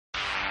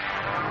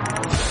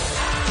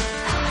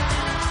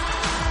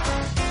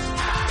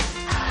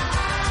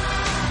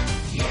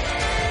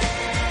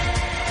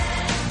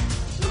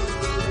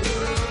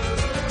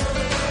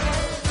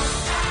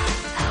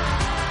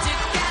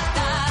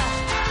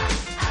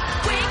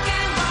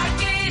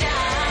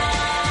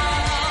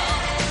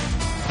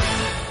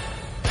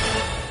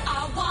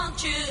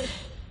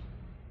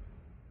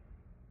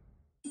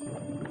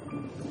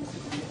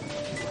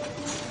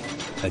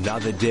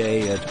Another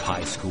day at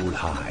Pie School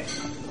High.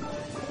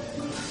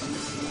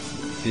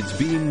 It's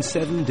been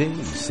 7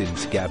 days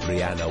since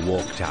Gabrianna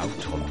walked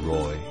out on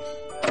Roy.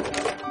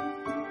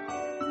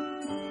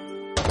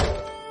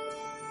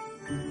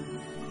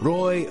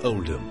 Roy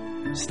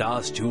Oldham,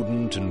 star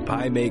student and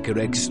pie maker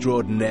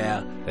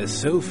extraordinaire, has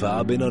so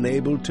far been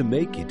unable to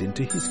make it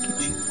into his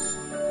kitchen.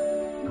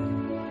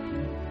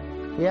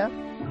 Yeah?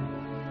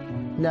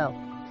 No.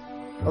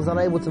 I was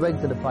unable to make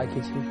it to the pie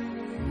kitchen.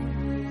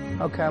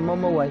 Okay, I'm on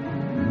my way.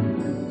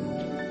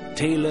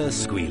 Taylor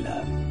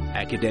Squealer,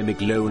 academic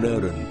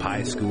loner and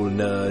pie school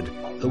nerd,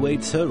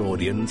 awaits her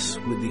audience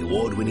with the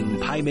award-winning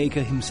pie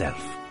maker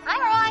himself. Hi,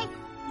 Roy.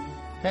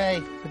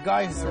 Hey, the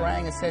guy who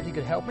rang and said you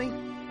could help me?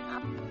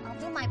 I'll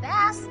do my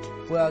best.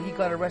 Well, you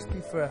got a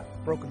recipe for a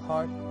broken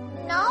heart?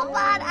 No,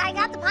 but I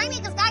got the Pie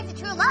Maker's Guide to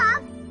True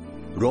Love.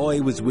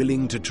 Roy was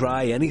willing to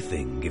try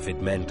anything if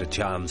it meant a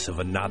chance of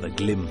another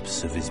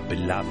glimpse of his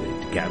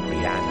beloved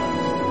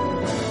Gabrianna.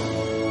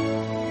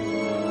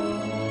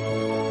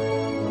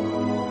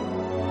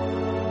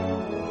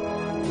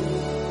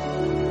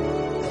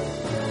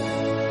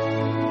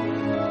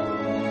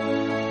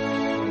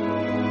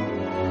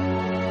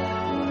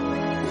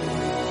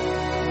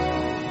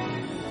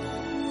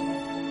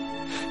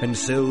 And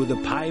so the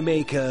pie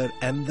maker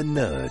and the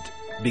nerd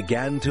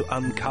began to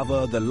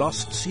uncover the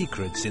lost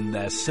secrets in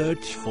their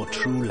search for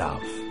true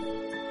love.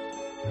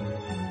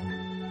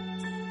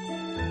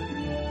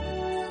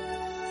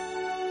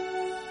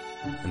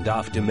 And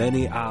after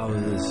many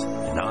hours,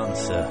 an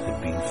answer had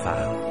been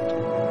found.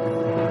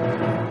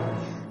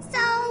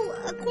 So,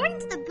 according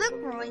to the book,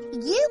 Roy,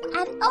 you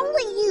and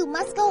only you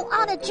must go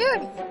on a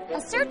journey, a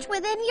search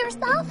within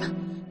yourself.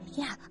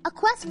 Yeah, a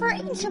quest for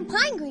ancient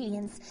pie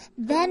ingredients.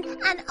 Then,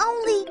 and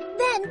only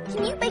then,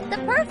 can you make the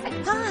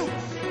perfect pie.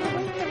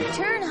 Await the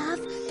return of...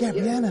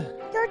 Gabrianna.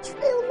 Your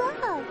true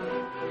love.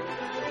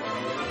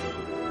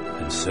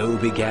 And so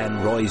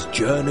began Roy's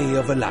journey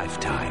of a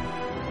lifetime.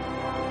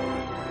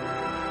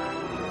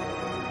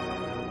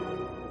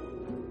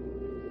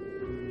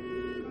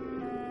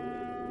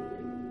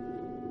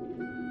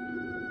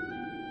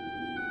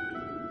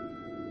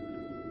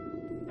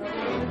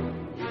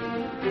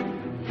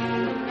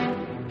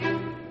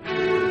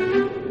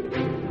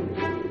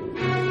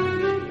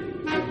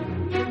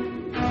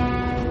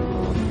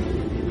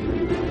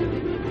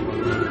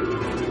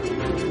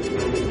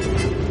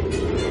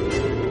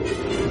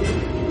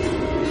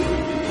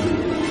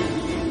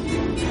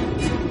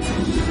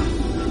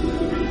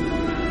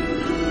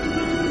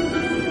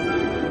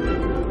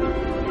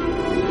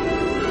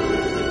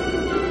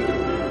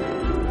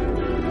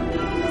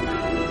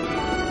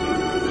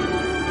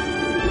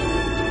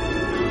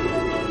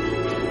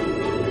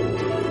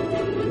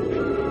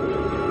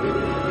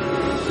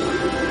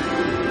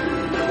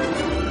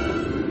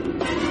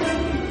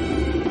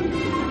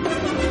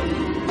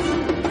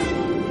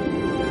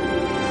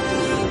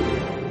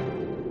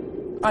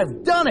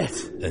 I've done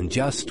it! And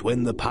just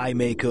when the pie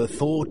maker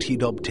thought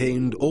he'd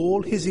obtained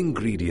all his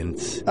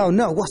ingredients... Oh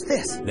no, what's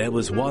this? There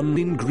was one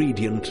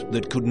ingredient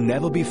that could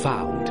never be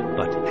found,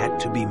 but had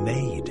to be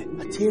made.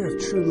 A tear of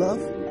true love?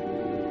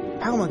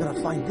 How am I going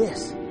to find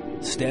this?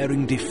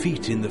 Staring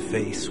defeat in the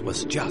face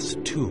was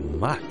just too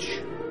much.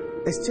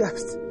 It's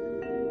just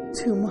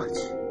too much.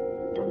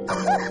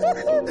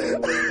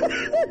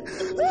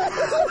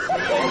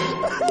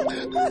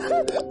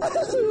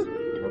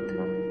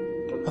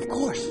 Of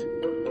course.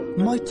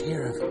 My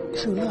tear of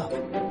true love.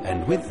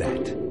 And with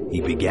that,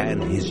 he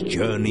began his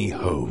journey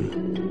home.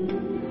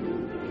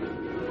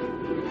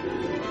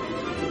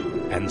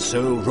 And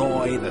so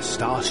Roy, the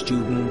star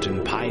student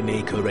and pie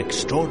maker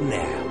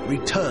extraordinaire,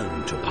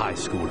 returned to Pie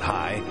School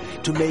High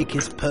to make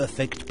his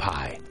perfect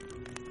pie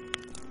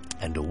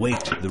and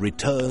await the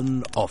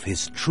return of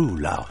his true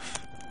love.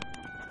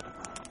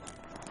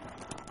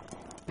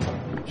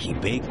 He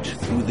baked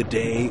through the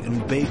day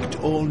and baked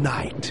all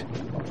night,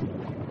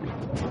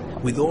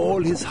 with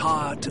all his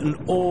heart and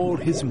all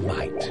his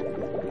might,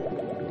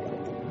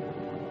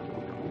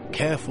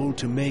 careful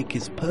to make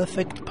his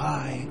perfect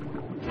pie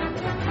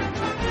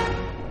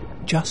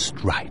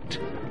just right.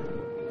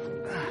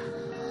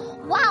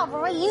 Wow,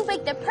 Roy, you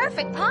baked the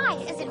perfect pie.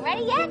 Is it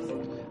ready yet?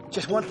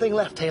 Just one thing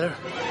left, Taylor.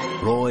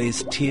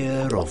 Roy's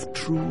tear of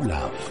true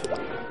love.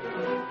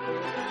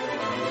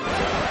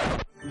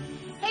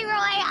 Hey,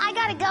 Roy, I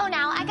gotta go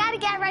now. I gotta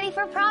get ready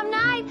for prom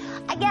night.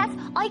 I guess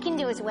all you can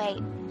do is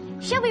wait.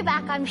 She'll be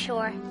back, I'm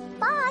sure.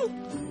 Bye.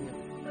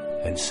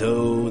 And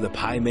so the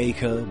pie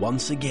maker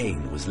once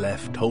again was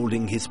left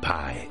holding his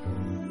pie,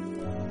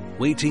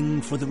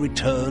 waiting for the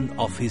return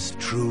of his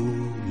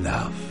true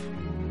love.